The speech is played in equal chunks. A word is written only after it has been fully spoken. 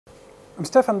I'm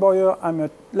Stephane Boyer. I'm a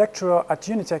lecturer at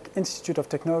Unitec Institute of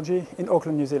Technology in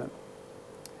Auckland, New Zealand.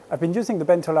 I've been using the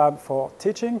Bento Lab for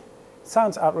teaching,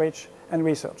 science outreach and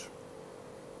research.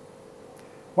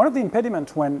 One of the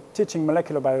impediments when teaching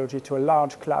molecular biology to a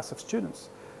large class of students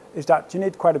is that you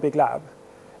need quite a big lab,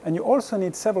 and you also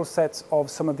need several sets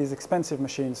of some of these expensive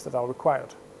machines that are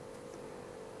required.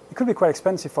 It could be quite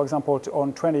expensive, for example, to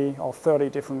own 20 or 30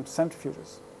 different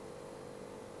centrifuges.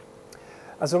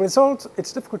 As a result,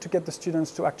 it's difficult to get the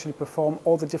students to actually perform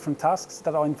all the different tasks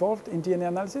that are involved in DNA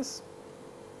analysis.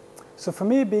 So for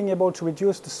me, being able to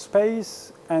reduce the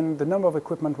space and the number of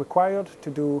equipment required to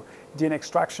do DNA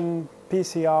extraction,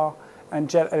 PCR, and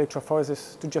gel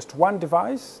electrophoresis to just one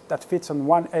device that fits on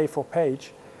one A4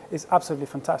 page is absolutely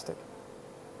fantastic.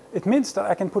 It means that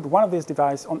I can put one of these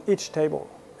devices on each table,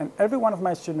 and every one of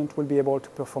my students will be able to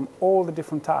perform all the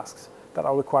different tasks that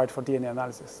are required for DNA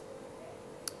analysis.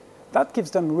 That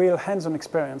gives them real hands-on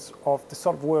experience of the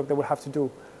sort of work they will have to do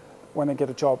when they get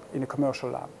a job in a commercial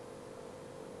lab.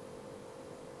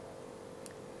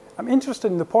 I'm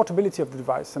interested in the portability of the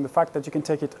device and the fact that you can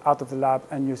take it out of the lab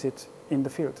and use it in the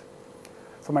field.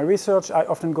 For my research, I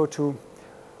often go to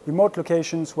remote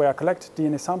locations where I collect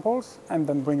DNA samples and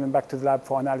then bring them back to the lab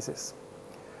for analysis.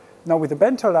 Now with the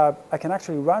Bento Lab, I can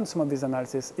actually run some of these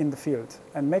analyses in the field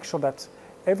and make sure that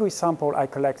every sample I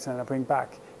collect and I bring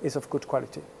back is of good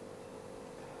quality.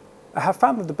 I have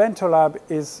found that the Bento Lab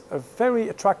is a very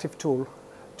attractive tool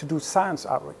to do science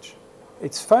outreach.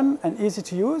 It's fun and easy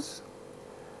to use,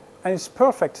 and it's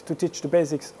perfect to teach the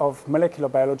basics of molecular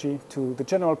biology to the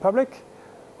general public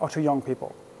or to young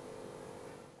people.